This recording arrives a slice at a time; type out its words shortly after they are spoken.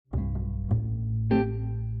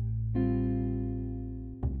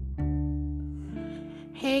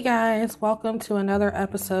Hey guys, welcome to another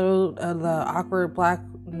episode of the Awkward Black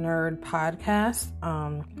Nerd podcast.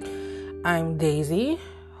 I'm Daisy.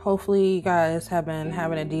 Hopefully you guys have been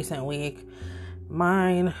having a decent week.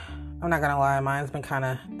 I'm not gonna lie, mine's been kind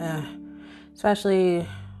of especially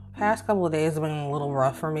past couple of days have been a little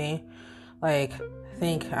rough for me. I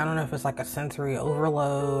don't know if it's like a sensory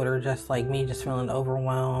overload or just like me just feeling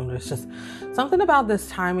overwhelmed. It's just something about this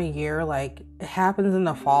time of year. Like, it happens in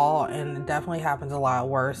the fall and it definitely happens a lot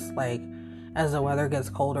worse, like as the weather gets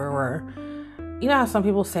colder, where, you know how some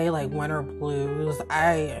people say like winter blues.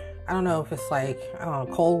 I don't know if it's like, I don't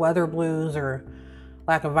know, cold weather blues or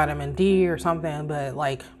lack of vitamin D or something, but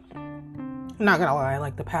like, I'm not gonna lie,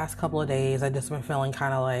 like the past couple of days, I've just been feeling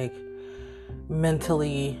kind of like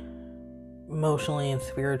mentally, emotionally and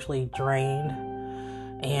spiritually drained,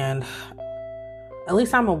 and at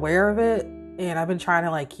least I'm aware of it, and I've been trying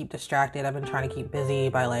to like keep distracted. I've been trying to keep busy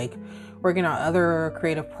by like working on other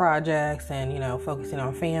creative projects and, you know, focusing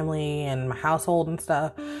on family and my household and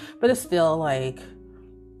stuff, but it's still like,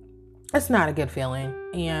 it's not a good feeling.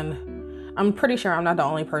 And I'm pretty sure I'm not the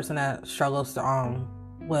only person that struggles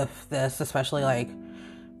with this, especially like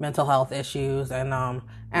mental health issues. And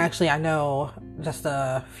actually, I know just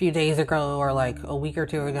a few days ago or like a week or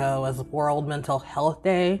two ago was World Mental Health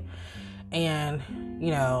Day. And,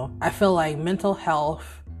 you know, I feel like mental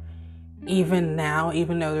health, even now,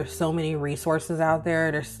 even though there's so many resources out there,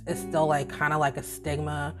 it's still like kind of like a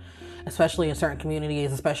stigma, especially in certain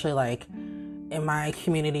communities, especially like in my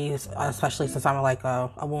communities, especially since I'm like a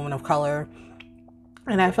woman of color.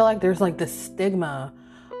 And I feel like there's like this stigma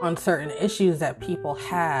on certain issues that people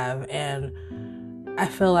have, and I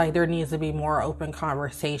feel like there needs to be more open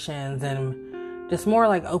conversations and just more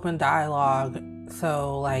like open dialogue.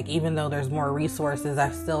 So like, even though there's more resources,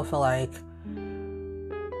 I still feel like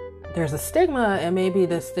there's a stigma, and maybe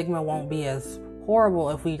the stigma won't be as horrible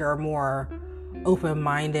if we are more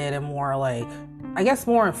open-minded and more like, I guess,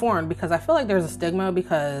 more informed, because I feel like there's a stigma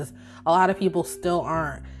because a lot of people still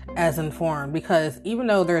aren't as informed, because even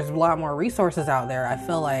though there's a lot more resources out there, I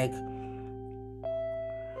feel like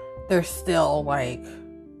there's still like,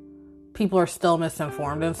 people are still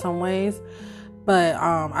misinformed in some ways. But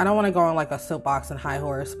I don't want to go on like a soapbox and high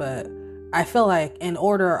horse, but I feel like in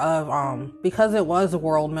order of because it was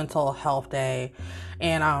World Mental Health Day,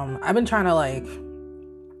 and I've been trying to like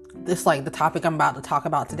this, like the topic I'm about to talk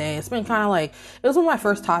about today, it's been kind of like, it was one of my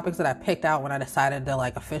first topics that I picked out when I decided to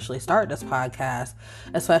like officially start this podcast,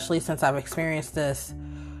 especially since I've experienced this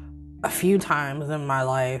a few times in my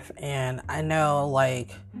life, and I know like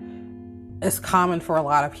it's common for a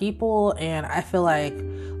lot of people. And I feel like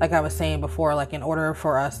I was saying before, like in order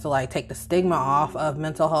for us to like take the stigma off of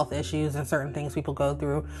mental health issues and certain things people go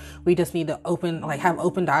through, we just need to have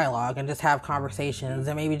open dialogue and just have conversations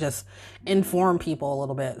and maybe just inform people a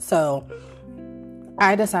little bit. So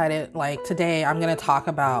I decided like today I'm going to talk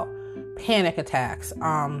about panic attacks.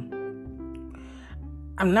 I'm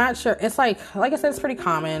not sure. It's like I said, it's pretty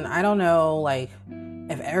common. I don't know like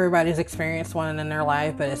if everybody's experienced one in their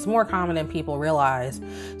life, but it's more common than people realize.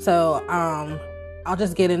 So I'll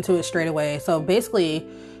just get into it straight away. So basically,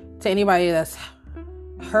 to anybody that's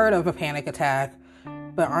heard of a panic attack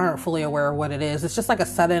but aren't fully aware of what it is, it's just like a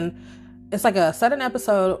sudden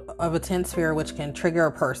episode of intense fear which can trigger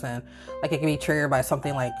a person. Like, it can be triggered by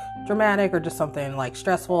something like dramatic or just something like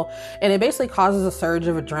stressful, and it basically causes a surge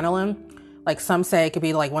of adrenaline. Like, some say it could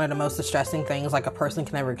be like one of the most distressing things like a person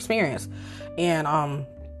can ever experience. And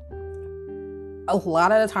a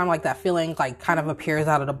lot of the time, like, that feeling like kind of appears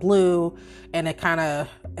out of the blue, and it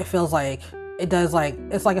feels like it does, like,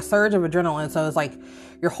 it's like a surge of adrenaline. So it's like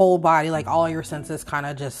your whole body, like all your senses kind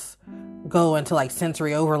of just go into like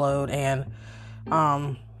sensory overload. And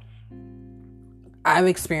I've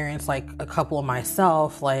experienced like a couple of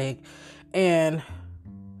myself, and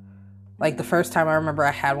like the first time I remember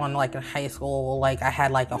I had one like in high school, like I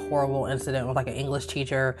had like a horrible incident with like an English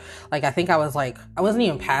teacher. Like, I think I wasn't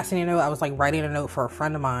even passing a note. I was like writing a note for a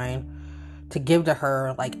friend of mine to give to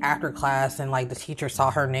her like after class, and like the teacher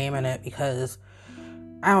saw her name in it because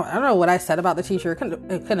I don't know what I said about the teacher. It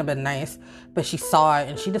couldn't have been nice, but she saw it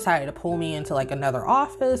and she decided to pull me into like another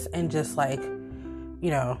office and just like,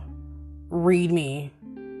 you know, read me.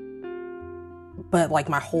 But like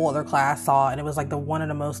my whole other class saw it, and it was like one of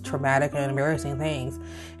the most traumatic and embarrassing things.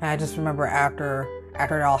 And I just remember after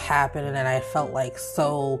it all happened, and then I felt like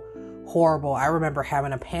so horrible. I remember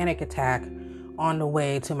having a panic attack on the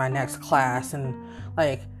way to my next class, and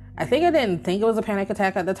like, I think I didn't think it was a panic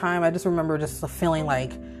attack at the time. I just remember just feeling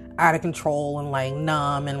like out of control and like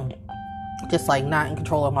numb and just like not in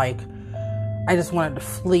control of like I just wanted to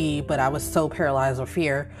flee, but I was so paralyzed with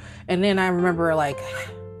fear. And then I remember like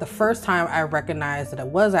the first time I recognized that it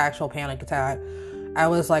was an actual panic attack, I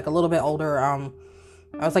was like a little bit older. I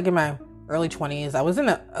was like in my early 20s. I was in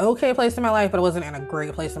an okay place in my life, but I wasn't in a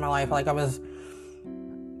great place in my life. Like I was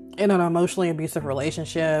in an emotionally abusive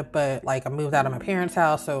relationship, but like I moved out of my parents'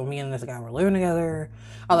 house, so me and this guy were living together.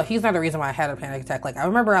 Although he's not the reason why I had a panic attack. Like I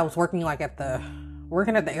remember I was working at the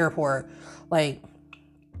airport, like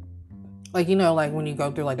you know, like when you go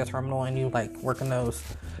through like the terminal and you like work in those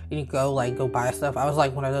and you go buy stuff. I was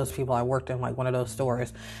like one of those people. I worked in like one of those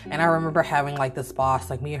stores, and I remember having like this boss,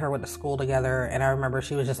 like me and her went to school together, and I remember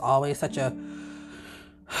she was just always such a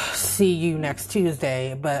see you next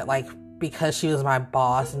Tuesday, but like because she was my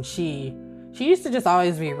boss and she used to just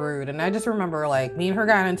always be rude. And I just remember like me and her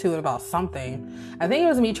got into it about something. I think it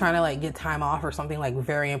was me trying to like get time off or something like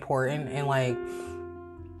very important, and like,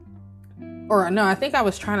 or no, I think I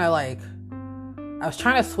was trying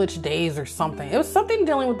to switch days or something. It was something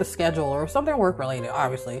dealing with the schedule or something work related,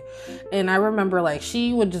 obviously. And I remember like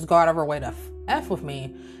she would just go out of her way to F with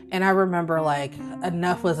me. And I remember like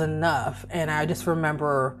enough was enough. And I just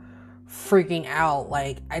remember freaking out.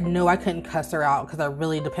 Like I know I couldn't cuss her out because I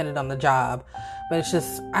really depended on the job. But it's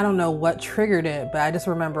just, I don't know what triggered it. But I just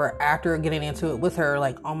remember after getting into it with her,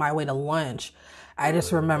 like on my way to lunch, I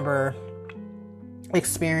just remember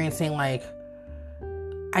experiencing like,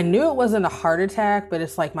 I knew it wasn't a heart attack, but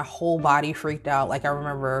it's like my whole body freaked out. Like I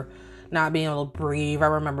remember not being able to breathe. I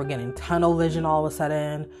remember getting tunnel vision all of a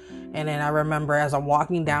sudden. And then I remember as I'm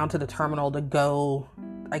walking down to the terminal to go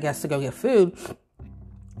get food,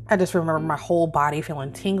 I just remember my whole body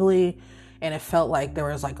feeling tingly, and it felt like there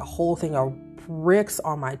was like a whole thing of bricks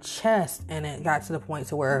on my chest. And it got to the point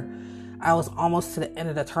to where I was almost to the end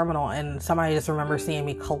of the terminal, and somebody just remember seeing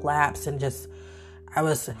me collapse, and just I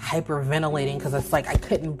was hyperventilating because it's like I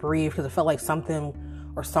couldn't breathe because it felt like something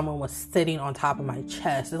or someone was sitting on top of my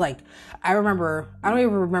chest. It's like I don't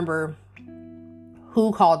even remember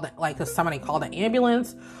who called, like, cause somebody called an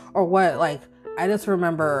ambulance or what. Like I just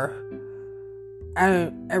remember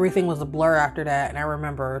everything was a blur after that. And I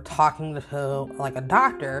remember talking to like a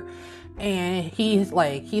doctor, and he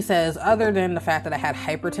says, other than the fact that I had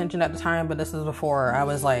hypertension at the time, but this is before I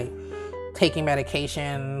was like taking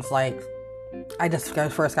medications, like I just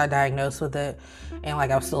first got diagnosed with it, and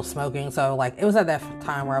like I was still smoking. So like it was at that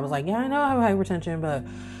time where I was like, yeah, I know I have hypertension, but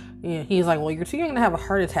yeah, he's like, well, you're too young to have a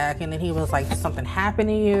heart attack. And then he was like, something happened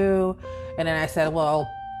to you? And then I said, well,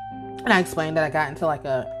 and I explained that I got into like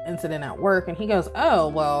a incident at work, and he goes, oh,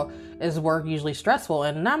 well, is work usually stressful?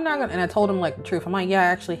 And I'm not gonna, and I told him like the truth. I'm like, yeah, I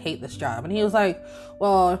actually hate this job. And he was like,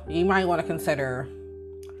 well, you might want to consider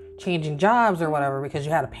changing jobs or whatever because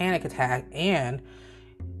you had a panic attack. And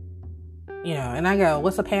you know, and I go,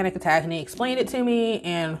 what's a panic attack? And he explained it to me.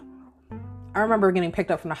 And I remember getting picked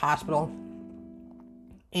up from the hospital,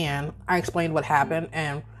 and I explained what happened,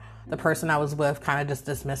 and the person I was with kind of just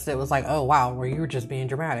dismissed it. It was like, oh wow, well, you were just being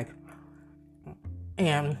dramatic.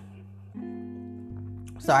 And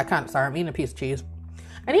so I kind of, sorry, I'm eating a piece of cheese.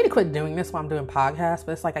 I need to quit doing this while I'm doing podcasts,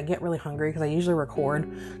 but it's like I get really hungry because I usually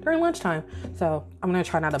record during lunchtime. So I'm going to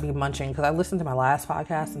try not to be munching because I listened to my last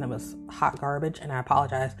podcast and it was hot garbage, and I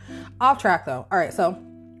apologize. Off track though. All right. So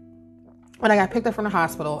when I got picked up from the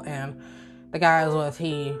hospital, and the guy I was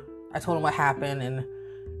with, I told him what happened,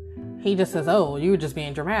 and he just says, oh, you were just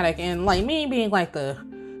being dramatic. And like me being like the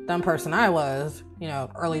dumb person I was, you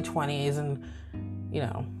know, early 20s, and, you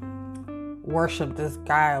know, worshiped this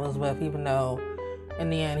guy I was with, even though in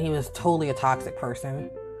the end he was totally a toxic person.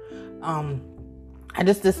 I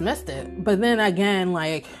just dismissed it. But then again,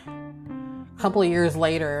 like a couple of years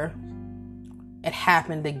later, it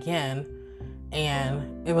happened again,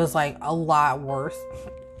 and it was like a lot worse.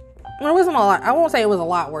 It wasn't a lot. I won't say it was a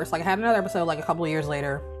lot worse. Like I had another episode like a couple of years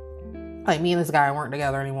later. Like me and this guy weren't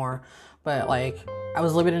together anymore, but like I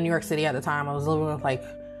was living in New York City at the time. I was living with like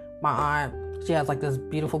my aunt. She has like this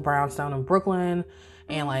beautiful brownstone in Brooklyn.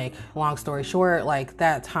 And like, long story short, like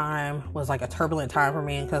that time was like a turbulent time for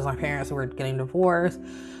me because my parents were getting divorced.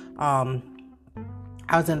 I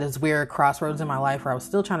was in this weird crossroads in my life where I was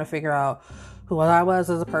still trying to figure out who I was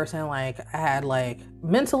as a person. Like I had like,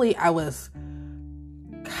 mentally, I was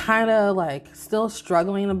kind of like still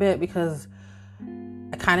struggling a bit because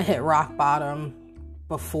I kind of hit rock bottom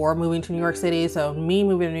before moving to New York City. So me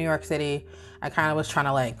moving to New York City, I kind of was trying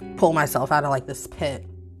to like pull myself out of like this pit.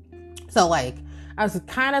 So like, I was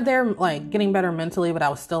kind of there, like getting better mentally, but I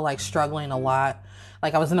was still like struggling a lot.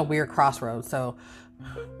 Like I was in a weird crossroads. So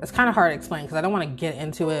it's kind of hard to explain because I don't want to get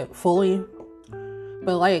into it fully.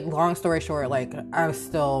 But like, long story short, like I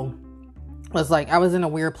was in a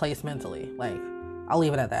weird place mentally. Like I'll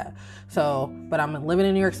leave it at that. So, but I'm living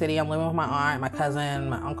in New York City. I'm living with my aunt, my cousin,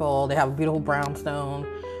 my uncle. They have a beautiful brownstone.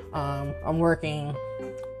 I'm working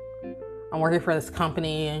for this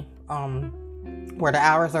company where the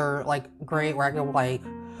hours are like great, where I can like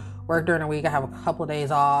work during the week. I have a couple of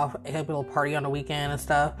days off, I have a little party on the weekend and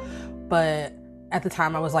stuff. But at the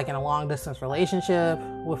time I was like in a long distance relationship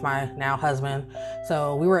with my now husband.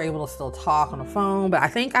 So we were able to still talk on the phone, but I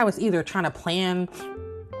think I was either trying to plan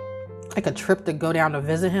like a trip to go down to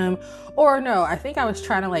visit him, or no, I think I was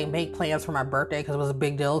trying to like make plans for my birthday because it was a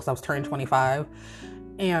big deal because I was turning 25.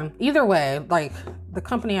 And either way, like the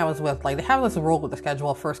company I was with, like they have this rule with the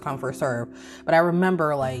schedule, first come, first serve. But I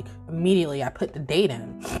remember like immediately I put the date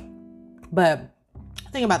in. But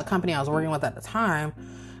thinking about the company I was working with at the time,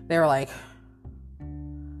 they were like,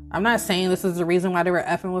 I'm not saying this is the reason why they were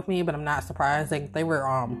effing with me, but I'm not surprised. Like they were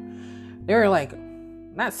like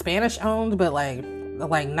not Spanish owned, but like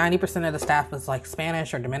 90% of the staff was like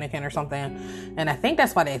Spanish or Dominican or something. And I think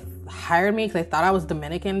that's why they hired me, because they thought I was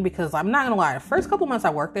Dominican. Because I'm not gonna lie, the first couple months I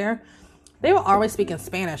worked there, they were always speaking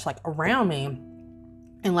Spanish like around me,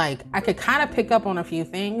 and like I could kind of pick up on a few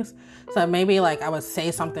things. So maybe like I would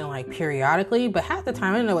say something like periodically, but half the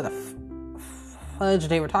time I didn't know what the fudge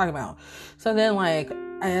they were talking about. So then like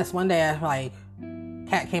I guess one day I like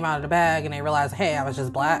cat came out of the bag and they realized, hey, I was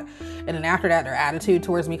just black. And then after that, their attitude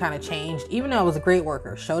towards me kind of changed. Even though I was a great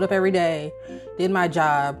worker, showed up every day, did my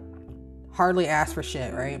job, hardly asked for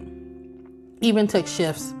shit, right? Even took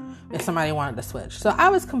shifts if somebody wanted to switch. So I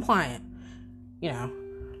was compliant, you know.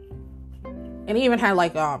 And even had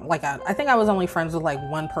like I think I was only friends with like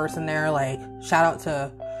one person there. Like shout out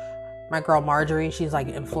to my girl Marjorie. She's like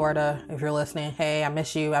in Florida. If you're listening, hey, I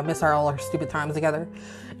miss you. I miss all our stupid times together.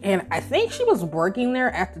 And I think she was working there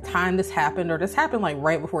at the time this happened, or this happened like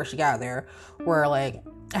right before she got there, where like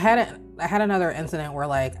I had another incident where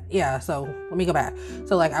like, yeah, so let me go back.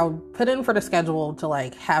 So like I would put in for the schedule to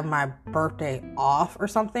like have my birthday off or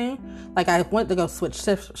something. Like I went to go switch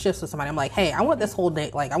shifts with somebody. I'm like, hey, I want this whole day,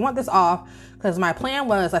 like I want this off, because my plan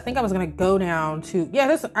was, I think I was going to go down to,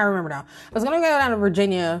 I remember now. I was going to go down to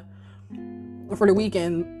Virginia for the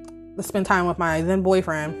weekend to spend time with my then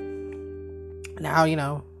boyfriend, now, you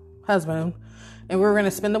know, husband, and we were going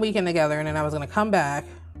to spend the weekend together, and then I was going to come back,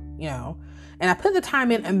 you know, and I put the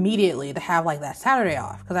time in immediately to have like that Saturday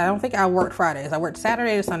off, because I don't think I worked Fridays. I worked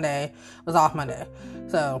Saturday to Sunday, was off Monday.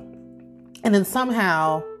 So, and then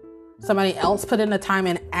somehow somebody else put in the time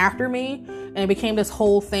in after me, and it became this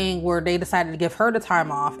whole thing where they decided to give her the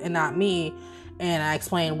time off and not me. And I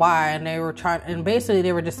explained why, and they were basically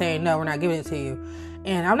they were just saying, no, we're not giving it to you.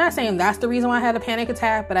 And I'm not saying that's the reason why I had a panic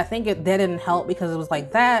attack, but I think that didn't help, because it was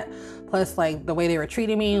like that, plus like the way they were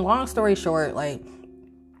treating me. Long story short, like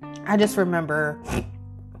I just remember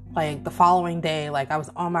like the following day, like I was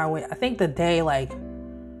on my way, I think the day like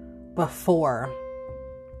before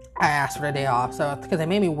I asked for the day off. So because they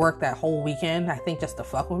made me work that whole weekend, I think just to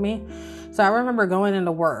fuck with me. So I remember going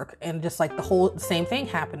into work and just like the same thing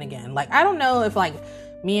happened again. Like I don't know if like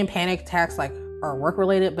me and panic attacks like are work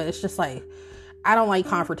related, but it's just like I don't like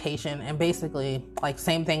confrontation. And basically like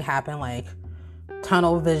same thing happened, like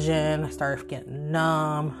tunnel vision. I started getting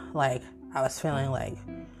numb. Like I was feeling like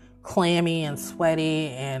clammy and sweaty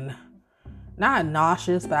and not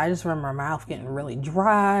nauseous, but I just remember my mouth getting really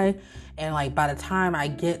dry. And like by the time I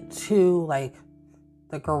get to like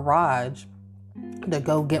the garage to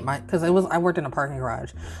go get because I worked in a parking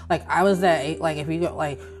garage. Like I was that, like if you go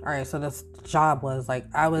like, all right, so this job was like,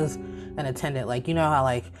 I was an attendant. Like, you know how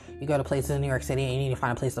like you go to places in New York City and you need to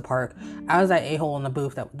find a place to park. I was that a-hole in the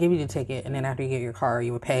booth that would give you the ticket, and then after you get your car,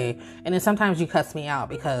 you would pay. And then sometimes you cuss me out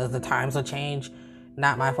because the times would change.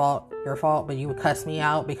 Not my fault, your fault, but you would cuss me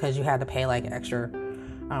out because you had to pay like extra, I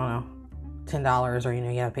don't know, $10, or, you know,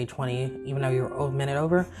 you had to pay $20 even though you were a minute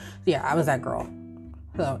over. So yeah, I was that girl.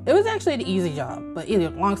 So it was actually an easy job, but either,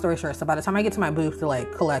 long story short, so by the time I get to my booth to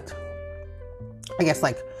like collect, I guess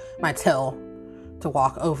like my till to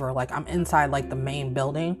walk over, like I'm inside like the main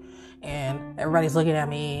building, and everybody's looking at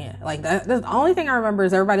me like that. The only thing I remember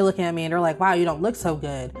is everybody looking at me and they're like, wow, you don't look so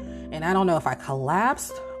good. And I don't know if I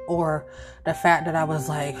collapsed or the fact that I was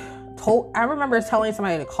like I remember telling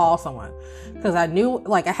somebody to call someone, because I knew,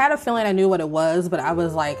 like I had a feeling I knew what it was, but I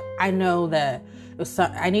was like, I know that it was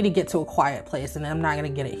I need to get to a quiet place, and I'm not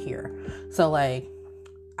going to get it here. So like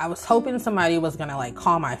I was hoping somebody was going to like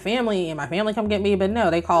call my family and my family come get me, but no,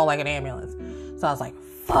 they called like an ambulance. So I was like,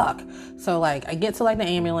 fuck. So like I get to like the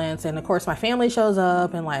ambulance, and of course my family shows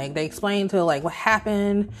up, and like they explain to like what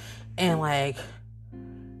happened, and like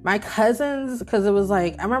my cousins, because it was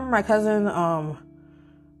like, I remember my cousin,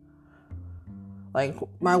 like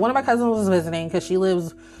one of my cousins was visiting, because she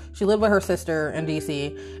she lived with her sister in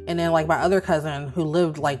DC, and then like my other cousin who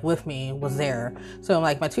lived like with me was there. So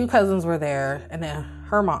like my two cousins were there, and then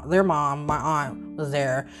their mom, my aunt, was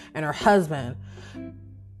there, and her husband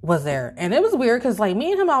was there. And it was weird because like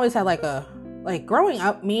me and him always had like growing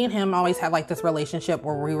up, me and him always had like this relationship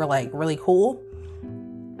where we were like really cool.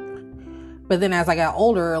 But then as I got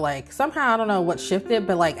older, like somehow I don't know what shifted,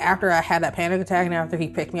 but like after I had that panic attack and after he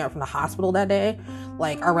picked me up from the hospital that day,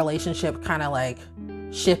 like our relationship kind of like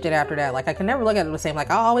shifted after that. Like I can never look at it the same.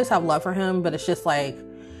 Like I'll always have love for him, but it's just like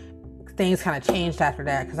things kind of changed after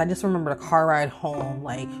that. Cause I just remember the car ride home.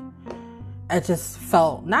 Like I just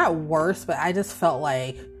felt not worse, but I just felt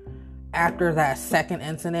like after that second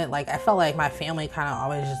incident, like I felt like my family kind of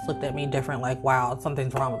always just looked at me different. Like, wow,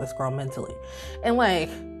 something's wrong with this girl mentally. And like,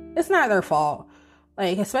 it's not their fault.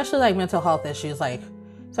 Like, especially like mental health issues, like,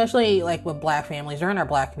 especially like with Black families or in our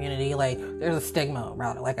Black community, like there's a stigma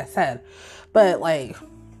around it, like I said. But like,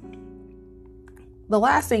 the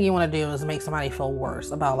last thing you want to do is make somebody feel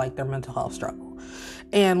worse about like their mental health struggle.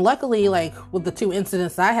 And luckily, like with the two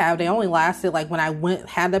incidents I have, they only lasted like when I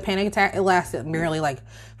had the panic attack, it lasted merely like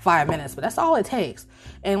 5 minutes, but that's all it takes.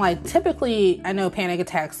 And like typically I know panic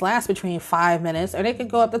attacks last between 5 minutes or they could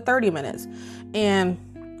go up to 30 minutes. And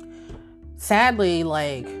sadly,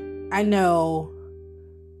 like I know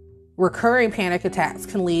recurring panic attacks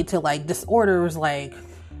can lead to like disorders like,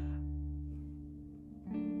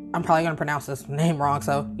 I'm probably going to pronounce this name wrong.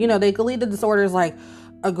 So, they could lead to disorders like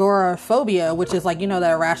agoraphobia, which is like,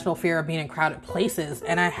 that irrational fear of being in crowded places.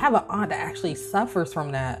 And I have an aunt that actually suffers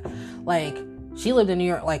from that. Like she lived in New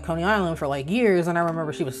York, like Coney Island for like years. And I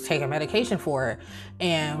remember she was taking medication for it.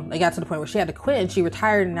 And it got to the point where she had to quit and she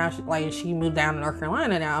retired. And now she moved down to North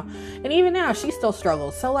Carolina now. And even now she still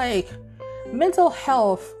struggles. So like mental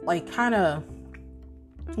health, like kind of,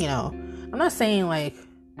 I'm not saying like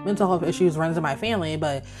mental health issues runs in my family,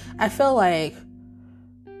 but I feel like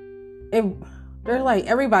there's like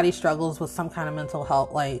everybody struggles with some kind of mental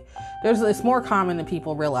health. Like it's more common than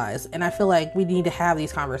people realize. And I feel like we need to have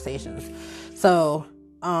these conversations. So,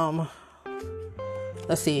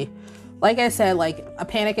 let's see. Like I said, like a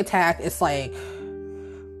panic attack is like,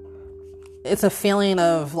 it's a feeling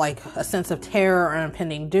of like a sense of terror or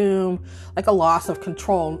impending doom, like a loss of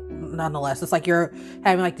control nonetheless. It's like you're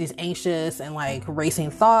having like these anxious and like racing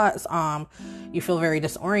thoughts. You feel very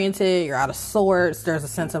disoriented, you're out of sorts. There's a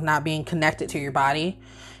sense of not being connected to your body.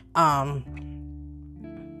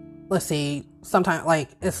 Let's see, sometimes like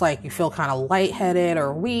it's like you feel kind of lightheaded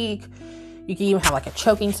or weak. You can even have like a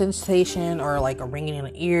choking sensation or like a ringing in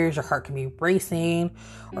the ears. Your heart can be racing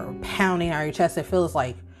or pounding out your chest. It feels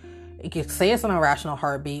like, you could say it's an irrational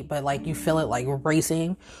heartbeat, but like you feel it like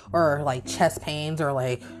racing, or like chest pains, or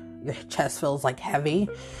like your chest feels like heavy.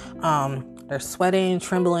 There's sweating,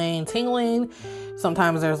 trembling, tingling.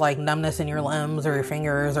 Sometimes there's like numbness in your limbs or your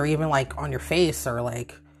fingers, or even like on your face or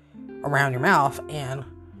like around your mouth. And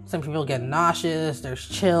some people get nauseous. There's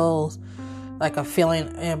chills, like a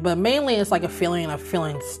feeling, but mainly it's like a feeling of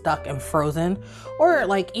feeling stuck and frozen. Or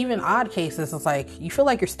like even odd cases, it's like you feel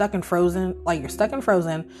like you're stuck and frozen,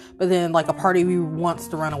 but then like a part of you wants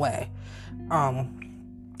to run away.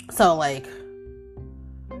 So like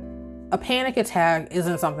a panic attack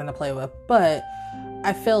isn't something to play with, but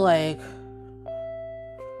I feel like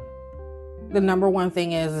the number one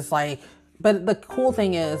thing is like, but the cool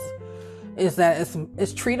thing is that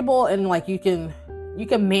it's treatable and like you can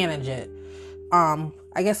manage it.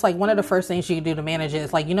 I guess like one of the first things you can do to manage it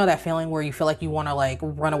is like, that feeling where you feel like you want to like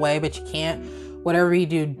run away, but you can't. Whatever you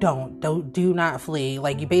do, do not flee.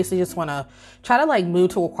 Like you basically just want to try to like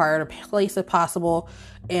move to a quieter place if possible.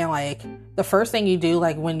 And like the first thing you do,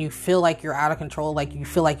 like when you feel like you're out of control, like you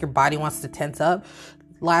feel like your body wants to tense up,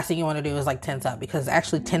 last thing you want to do is like tense up, because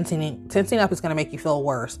actually tensing up is going to make you feel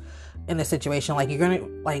worse in this situation. Like you're going to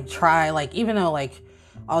like try, like even though like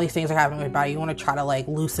all these things are happening with your body, you want to try to like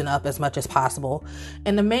loosen up as much as possible.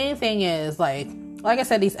 And the main thing is like I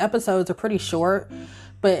said, these episodes are pretty short,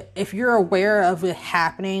 but if you're aware of it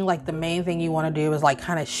happening, like the main thing you want to do is like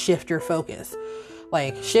kind of shift your focus,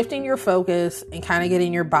 like shifting your focus and kind of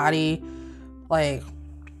getting your body like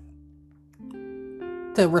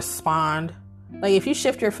to respond. Like if you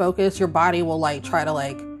shift your focus, your body will like try to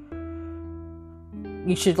like,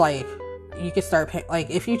 you can start,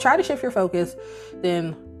 like if you try to shift your focus,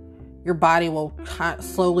 then your body will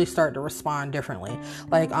slowly start to respond differently.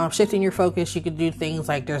 Like shifting your focus, you could do things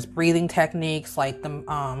like there's breathing techniques, like the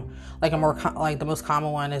most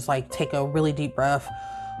common one is like take a really deep breath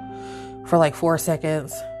for like 4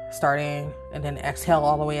 seconds starting, and then exhale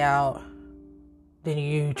all the way out, Then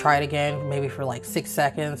you try it again, maybe for like 6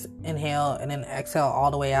 seconds, inhale, and then exhale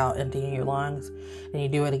all the way out into your lungs. And you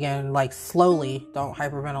do it again, like slowly, don't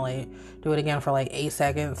hyperventilate. Do it again for like 8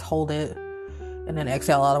 seconds, hold it, and then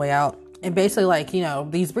exhale all the way out. And basically, like, you know,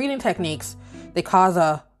 these breathing techniques, they cause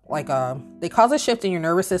a shift in your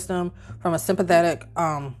nervous system from a sympathetic,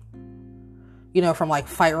 you know, from like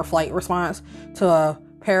fight or flight response to a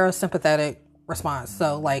parasympathetic response.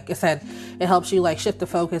 So like I said, it helps you like shift the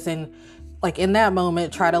focus and like in that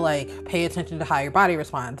moment, try to like pay attention to how your body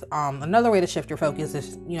responds. Another way to shift your focus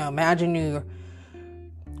is, you know, imagine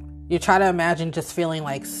you try to imagine just feeling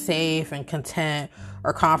like safe and content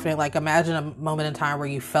or confident. Like imagine a moment in time where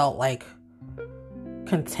you felt like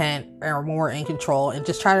content or more in control, and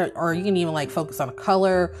just try to, or you can even like focus on a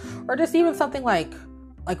color or just even something like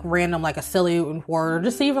random, like a silly word, or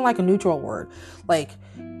just even like a neutral word. Like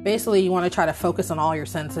basically you want to try to focus on all your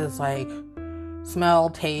senses, like smell,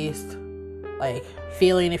 taste, like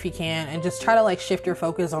feeling if you can, and just try to like shift your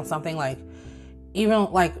focus on something like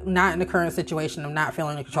even like not in the current situation of not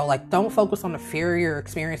feeling in control. Like don't focus on the fear you're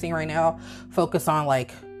experiencing right now. Focus on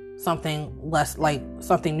like something less, like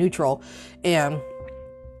something neutral. And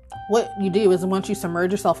what you do is once you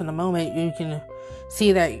submerge yourself in the moment, you can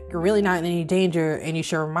see that you're really not in any danger, and you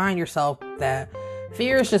should remind yourself that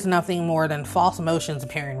fear is just nothing more than false emotions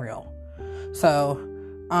appearing real. So,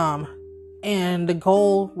 and the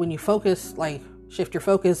goal when you focus, like shift your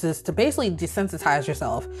focus, is to basically desensitize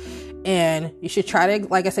yourself. And you should try to,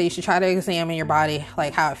 like I said, you should try to examine your body,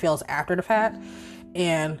 like how it feels after the fact.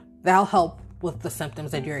 And that'll help with the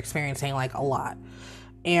symptoms that you're experiencing, like a lot.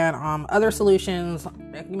 And other solutions,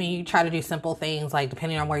 I mean, you try to do simple things, like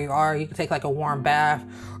depending on where you are, you can take like a warm bath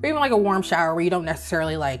or even like a warm shower where you don't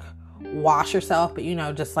necessarily like wash yourself, but you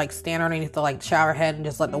know, just like stand underneath the like shower head and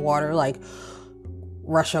just let the water like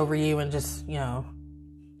rush over you, and just, you know,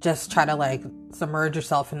 just try to like submerge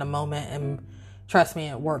yourself in the moment. And trust me,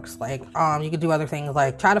 it works. Like you could do other things,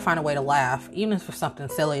 like try to find a way to laugh, even if it's something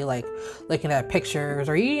silly, like looking at pictures,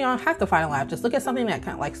 or you don't have to find a laugh, just look at something that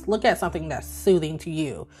kind of like, look at something that's soothing to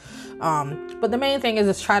you. But the main thing is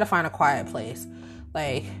just try to find a quiet place.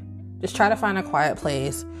 Like just try to find a quiet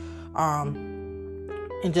place,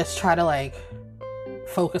 and just try to like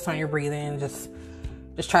focus on your breathing. Just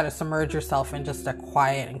try to submerge yourself in just a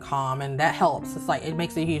quiet and calm, and that helps. It's like, it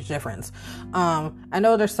makes a huge difference. I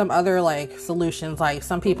know there's some other like solutions, like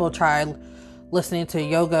some people try listening to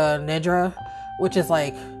yoga nidra, which is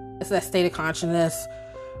like, it's that state of consciousness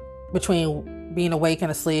between being awake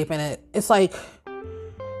and asleep, and it's like,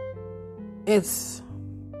 it's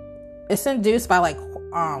induced by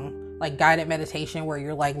like guided meditation where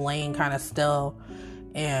you're like laying kind of still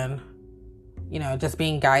and, you know, just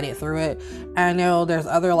being guided through it. And I know there's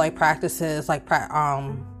other like practices, like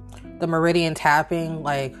the meridian tapping,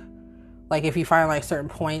 like if you find like certain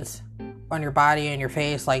points on your body and your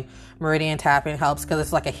face, like meridian tapping helps, because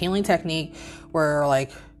it's like a healing technique where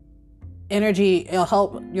like energy, it'll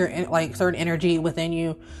help your like certain energy within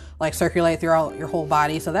you like circulate throughout your whole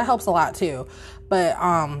body, so that helps a lot too. But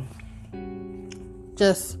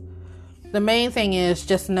just the main thing is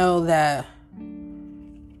just know that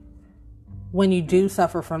when you do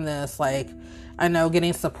suffer from this, like, I know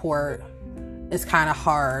getting support is kind of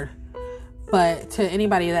hard, but to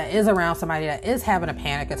anybody that is around somebody that is having a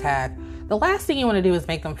panic attack, the last thing you want to do is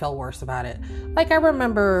make them feel worse about it. Like, I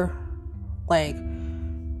remember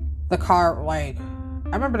the car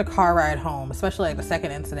ride home, especially like the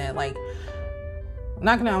second incident. Like, I'm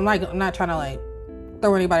not trying to like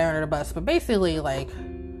throw anybody under the bus, but basically like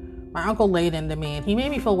my uncle laid into me and he made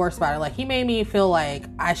me feel worse about it. Like, he made me feel like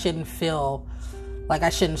I shouldn't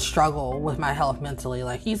struggle with my health mentally.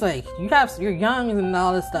 Like, he's like, you're young and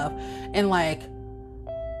all this stuff. And like,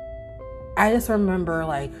 I just remember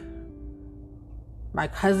like my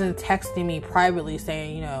cousin texting me privately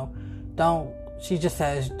saying, you know, she just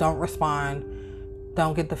says, don't respond.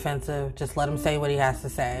 Don't get defensive. Just let him say what he has to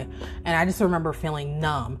say. And I just remember feeling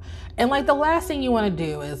numb. And like, the last thing you want to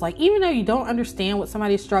do is like, even though you don't understand what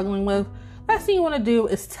somebody's struggling with, last thing you want to do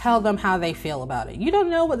is tell them how they feel about it. You don't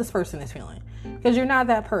know what this person is feeling because you're not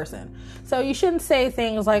that person. So you shouldn't say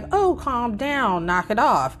things like, oh, calm down, knock it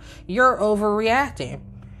off, you're overreacting.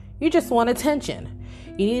 You just want attention.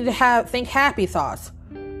 You need to think happy thoughts.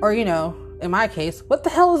 Or, you know, in my case, what the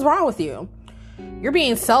hell is wrong with you? You're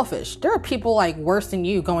being selfish. There are people like worse than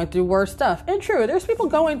you going through worse stuff. And true, there's people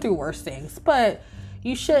going through worse things, but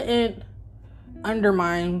you shouldn't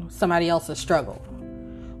undermine somebody else's struggle.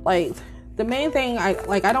 Like, the main thing, I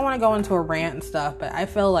don't want to go into a rant and stuff, but I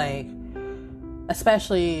feel like,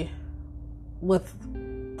 especially with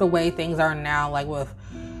the way things are now, like with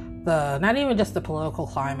not even just the political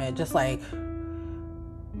climate, just like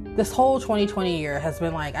this whole 2020 year has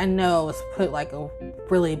been like, I know it's put like a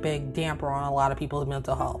really big damper on a lot of people's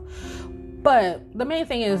mental health. But the main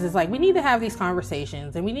thing is like, we need to have these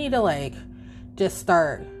conversations, and we need to like just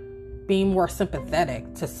start being more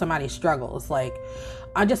sympathetic to somebody's struggles. Like,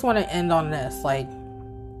 I just want to end on this. Like,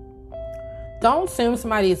 don't assume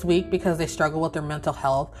somebody is weak because they struggle with their mental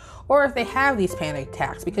health, or if they have these panic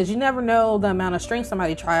attacks, because you never know the amount of strength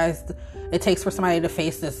it takes for somebody to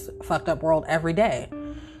face this fucked up world every day.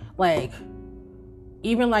 Like,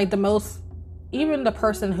 even the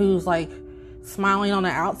person who's like smiling on the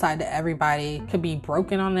outside to everybody could be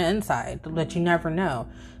broken on the inside, that you never know.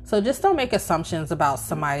 So just don't make assumptions about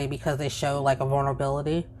somebody because they show like a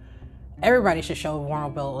vulnerability. Everybody should show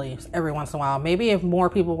vulnerability every once in a while. Maybe if more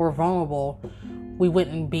people were vulnerable, we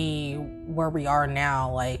wouldn't be where we are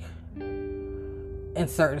now, like in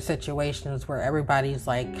certain situations where everybody's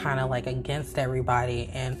like kind of like against everybody.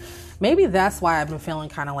 And maybe that's why I've been feeling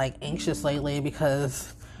kind of like anxious lately,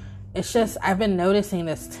 because it's just, I've been noticing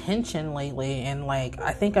this tension lately, and like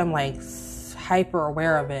I think I'm like hyper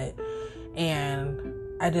aware of it, and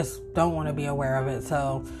I just don't want to be aware of it.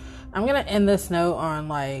 So I'm going to end this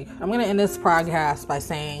podcast by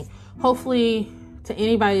saying, hopefully to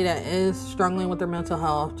anybody that is struggling with their mental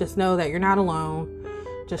health, just know that you're not alone.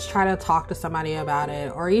 Just try to talk to somebody about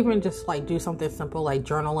it, or even just like do something simple like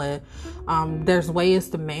journal it. There's ways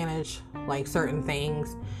to manage like certain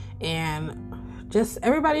things, and just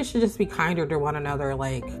everybody should just be kinder to one another.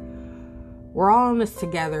 Like, we're all in this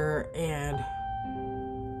together, and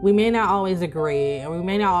we may not always agree, and we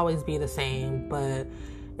may not always be the same, but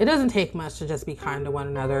it doesn't take much to just be kind to one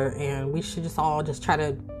another, and we should just all just try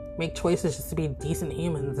to make choices just to be decent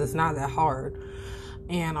humans. It's not that hard.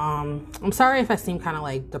 And I'm sorry if I seem kind of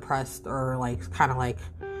like depressed, or like kind of like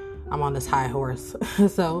I'm on this high horse.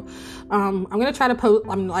 So I'm gonna try to post.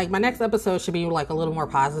 I'm like, my next episode should be like a little more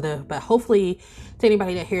positive, but hopefully to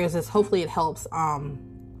anybody that hears this, hopefully it helps.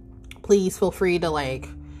 Please feel free to like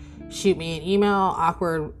shoot me an email,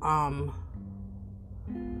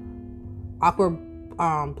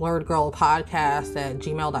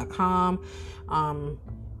 awkwardblurredgirlpodcast@gmail.com.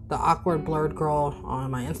 The Awkward Blurred Girl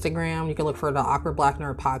on my Instagram. You can look for the Awkward Black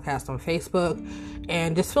Nerd Podcast on Facebook.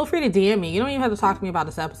 And just feel free to DM me. You don't even have to talk to me about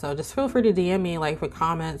this episode. Just feel free to DM me like with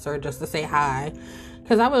comments, or just to say hi.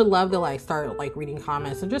 Because I would love to like start like reading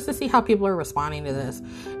comments, and just to see how people are responding to this.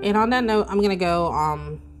 And on that note, I'm going to go.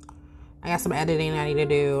 I got some editing I need to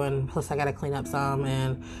do, and plus I got to clean up some,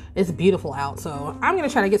 and it's beautiful out. So I'm going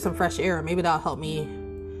to try to get some fresh air. Maybe that'll help me,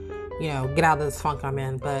 get out of this funk I'm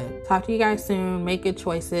in. But talk to you guys soon. Make good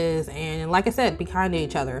choices. And like I said, be kind to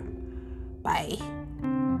each other. Bye.